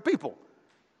pray for people?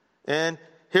 And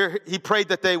here he prayed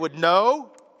that they would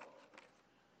know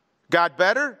God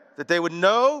better, that they would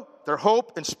know their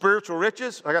hope and spiritual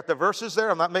riches. I got the verses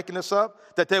there. I'm not making this up.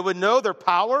 That they would know their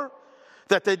power,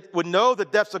 that they would know the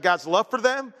depths of God's love for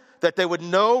them, that they would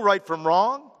know right from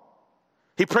wrong.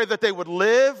 He prayed that they would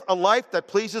live a life that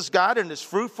pleases God and is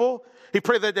fruitful. He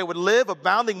prayed that they would live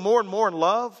abounding more and more in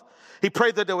love. He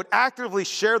prayed that they would actively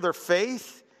share their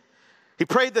faith. He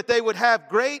prayed that they would have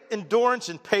great endurance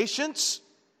and patience.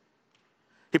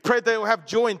 He prayed they would have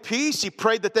joy and peace. He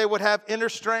prayed that they would have inner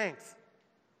strength.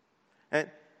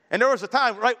 And there was a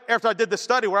time right after I did this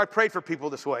study where I prayed for people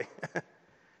this way.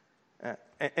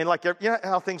 and like, you know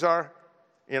how things are?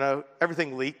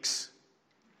 Everything leaks.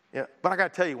 Yeah, but I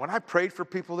got to tell you, when I prayed for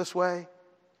people this way,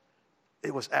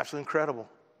 it was absolutely incredible.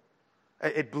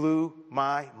 It blew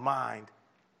my mind.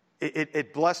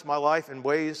 It blessed my life in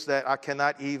ways that I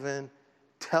cannot even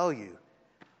tell you.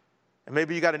 And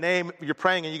maybe you got a name, you're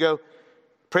praying and you go,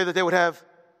 pray that they would have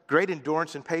great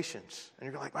endurance and patience.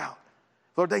 And you're like, wow,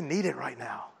 Lord, they need it right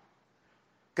now.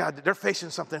 God, they're facing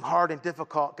something hard and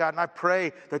difficult. God, and I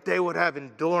pray that they would have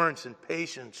endurance and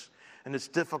patience in this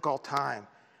difficult time.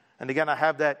 And again, I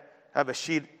have a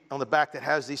sheet on the back that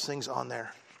has these things on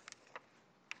there.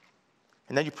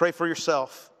 And then you pray for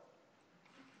yourself.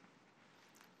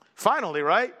 Finally,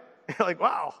 right? You're like,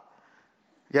 wow.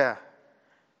 Yeah.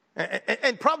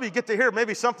 And probably you get to hear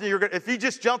maybe something if you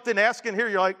just jumped in asking here,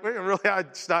 you're like, really,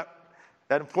 it's not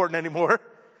that important anymore.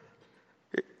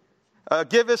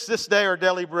 Give us this day our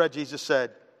daily bread, Jesus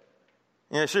said.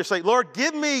 So you say, Lord,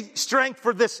 give me strength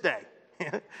for this day.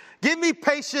 Give me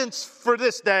patience for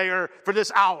this day or for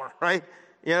this hour, right?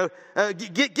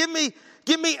 Give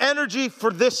me energy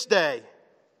for this day.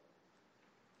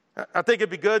 I think it'd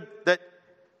be good that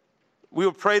we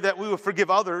would pray that we would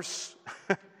forgive others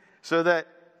so that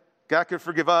God could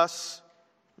forgive us.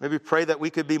 Maybe pray that we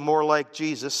could be more like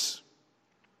Jesus.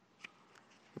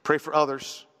 Pray for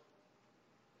others.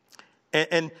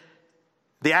 And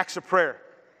the acts of prayer.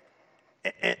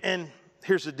 And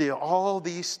here's the deal. All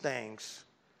these things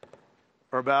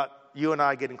are about you and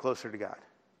I getting closer to God.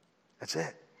 That's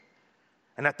it.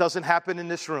 And that doesn't happen in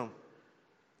this room.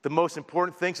 The most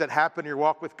important things that happen in your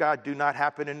walk with God do not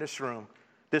happen in this room.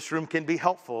 This room can be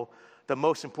helpful. The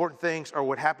most important things are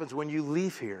what happens when you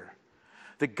leave here.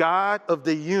 The God of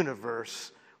the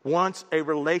universe wants a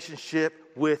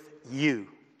relationship with you.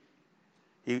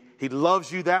 He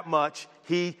loves you that much.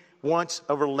 He wants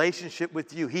a relationship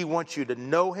with you. He wants you to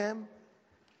know Him.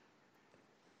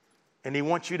 And He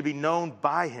wants you to be known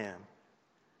by Him.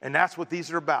 And that's what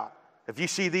these are about. If you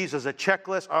see these as a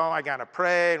checklist, I got to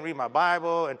pray and read my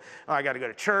Bible, and I got to go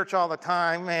to church all the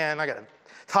time, man, I got to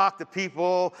talk to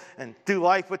people and do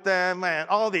life with them, man,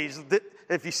 all these.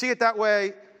 If you see it that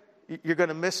way, you're going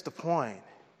to miss the point.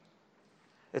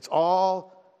 It's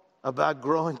all about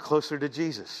growing closer to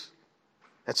Jesus.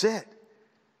 That's it.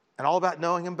 And all about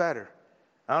knowing Him better.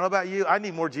 I don't know about you. I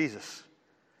need more Jesus.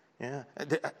 Yeah.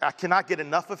 I cannot get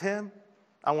enough of Him.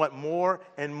 I want more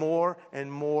and more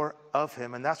and more of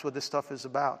Him. And that's what this stuff is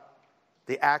about.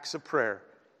 The acts of prayer.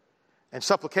 And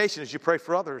supplication as you pray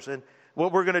for others. And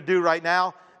what we're going to do right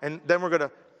now, and then we're going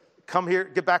to come here,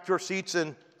 get back to our seats,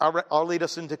 and I'll lead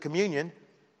us into communion.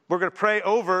 We're going to pray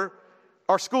over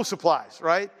our school supplies,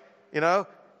 right? And so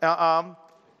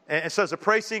as the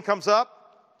praise scene comes up,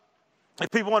 if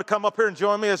people want to come up here and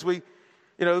join me as we,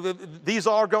 these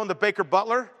all are going to Baker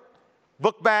Butler,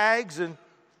 book bags and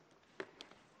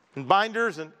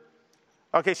binders. And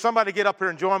okay, somebody get up here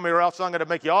and join me, or else I'm going to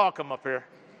make you all come up here.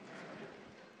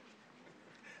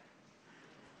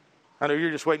 I know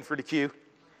you're just waiting for the cue.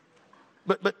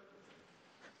 But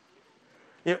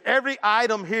every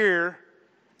item here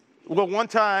will one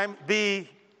time be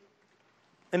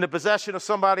in the possession of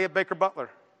somebody at Baker Butler.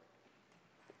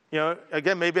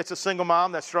 Again, maybe it's a single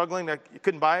mom that's struggling that you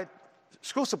couldn't buy it.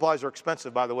 School supplies are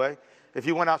expensive, by the way. If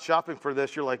you went out shopping for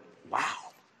this, you're like, wow,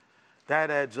 that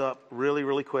adds up really,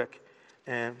 really quick.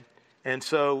 And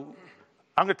so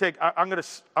I'm going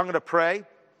to pray,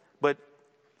 but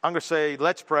I'm going to say,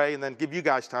 let's pray, and then give you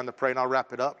guys time to pray, and I'll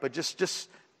wrap it up. But just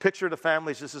picture the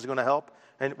families this is going to help.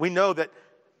 And we know that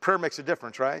prayer makes a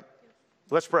difference, right?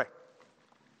 Let's pray.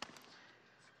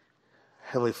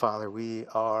 Heavenly Father, we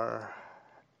are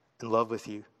in love with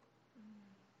you.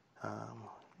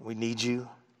 We need you.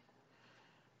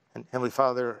 And Heavenly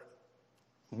Father,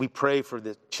 We pray for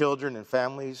the children and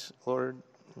families, Lord.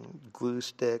 Glue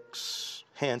sticks,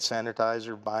 hand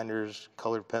sanitizer, binders,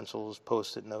 colored pencils,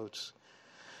 Post-it notes.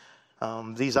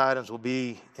 These items will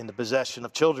be in the possession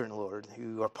of children, Lord,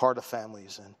 who are part of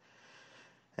families.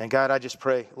 And God, I just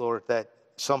pray, Lord, that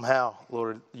somehow,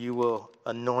 Lord, you will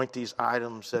anoint these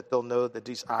items, that they'll know that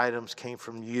these items came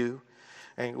from you.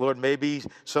 And Lord, maybe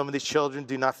some of these children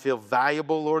do not feel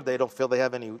valuable, Lord. They don't feel they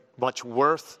have any much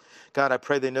worth. God, I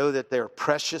pray they know that they are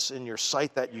precious in your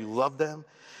sight, that you love them.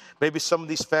 Maybe some of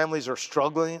these families are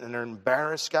struggling and they're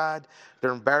embarrassed, God.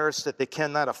 They're embarrassed that they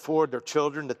cannot afford their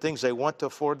children the things they want to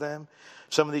afford them.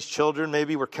 Some of these children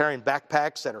maybe were carrying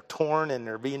backpacks that are torn and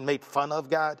they're being made fun of,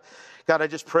 God. God, I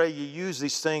just pray you use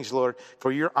these things, Lord,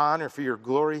 for your honor, for your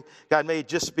glory. God, may it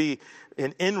just be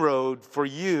an inroad for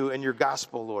you and your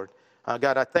gospel, Lord.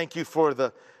 God, I thank you for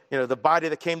the body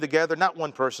that came together. Not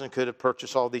one person could have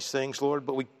purchased all these things, Lord,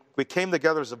 but we came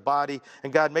together as a body.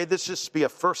 And God, may this just be a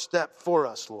first step for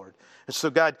us, Lord. And so,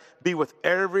 God, be with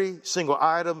every single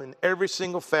item and every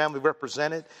single family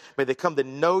represented. May they come to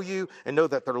know you and know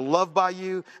that they're loved by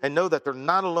you and know that they're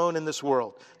not alone in this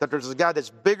world, that there's a God that's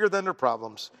bigger than their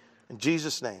problems. In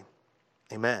Jesus' name,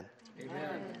 amen.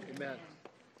 Amen. Amen.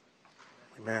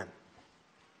 Amen.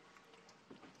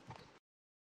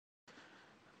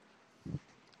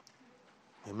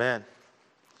 Amen.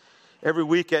 Every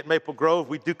week at Maple Grove,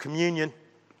 we do communion.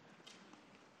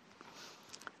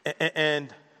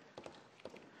 And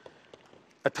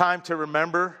a time to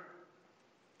remember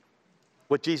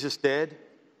what Jesus did.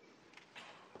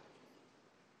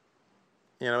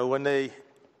 You know, when they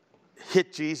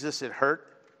hit Jesus, it hurt.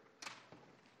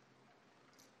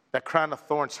 That crown of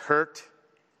thorns hurt.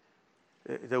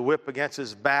 The whip against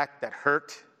his back, that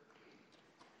hurt.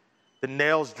 The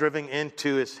nails driven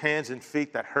into his hands and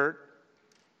feet, that hurt.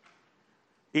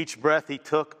 Each breath he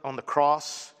took on the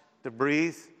cross to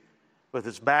breathe with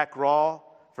his back raw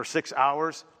for 6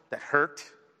 hours, that hurt.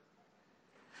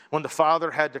 When the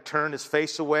Father had to turn his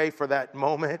face away for that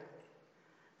moment,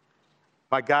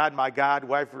 my God,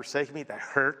 why have you forsaken me? That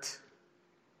hurt.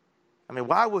 I mean,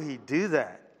 why will he do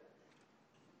that?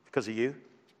 Because of you?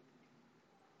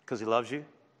 Because he loves you?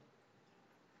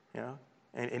 You know?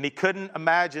 And he couldn't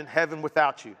imagine heaven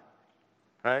without you,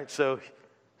 right? So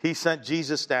he sent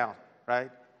Jesus down,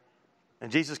 right? And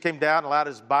Jesus came down, allowed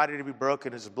his body to be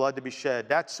broken, his blood to be shed.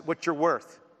 That's what you're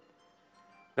worth.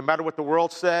 No matter what the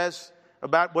world says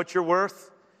about what you're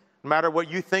worth, no matter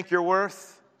what you think you're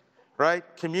worth, right?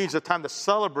 Communion's a time to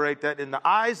celebrate that in the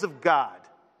eyes of God,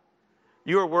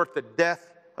 you are worth the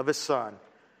death of his son.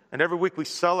 And every week we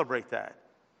celebrate that.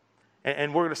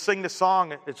 And we're going to sing this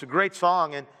song. It's a great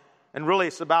song, and really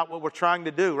it's about what we're trying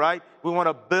to do, right? We want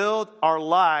to build our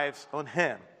lives on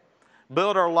him.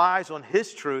 Build our lives on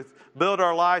his truth. Build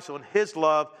our lives on his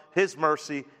love, his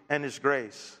mercy, and his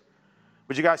grace.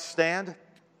 Would you guys stand?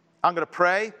 I'm going to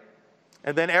pray.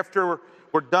 And then after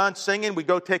we're done singing, we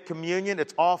go take communion.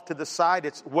 It's off to the side.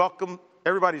 It's welcome.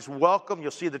 Everybody's welcome.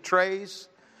 You'll see the trays.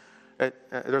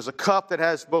 There's a cup that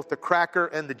has both the cracker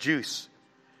and the juice.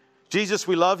 Jesus,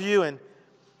 we love you. And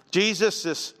Jesus,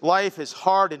 this life is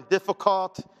hard and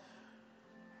difficult.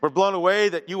 We're blown away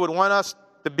that you would want us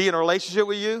to be in a relationship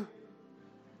with you.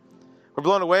 We're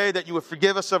blown away that you would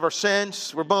forgive us of our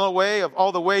sins. We're blown away of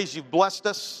all the ways you've blessed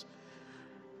us.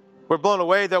 We're blown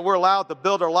away that we're allowed to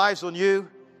build our lives on you.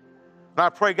 And I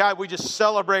pray, God, we just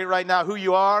celebrate right now who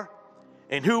you are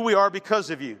and who we are because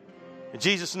of you. In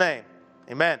Jesus' name,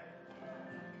 amen.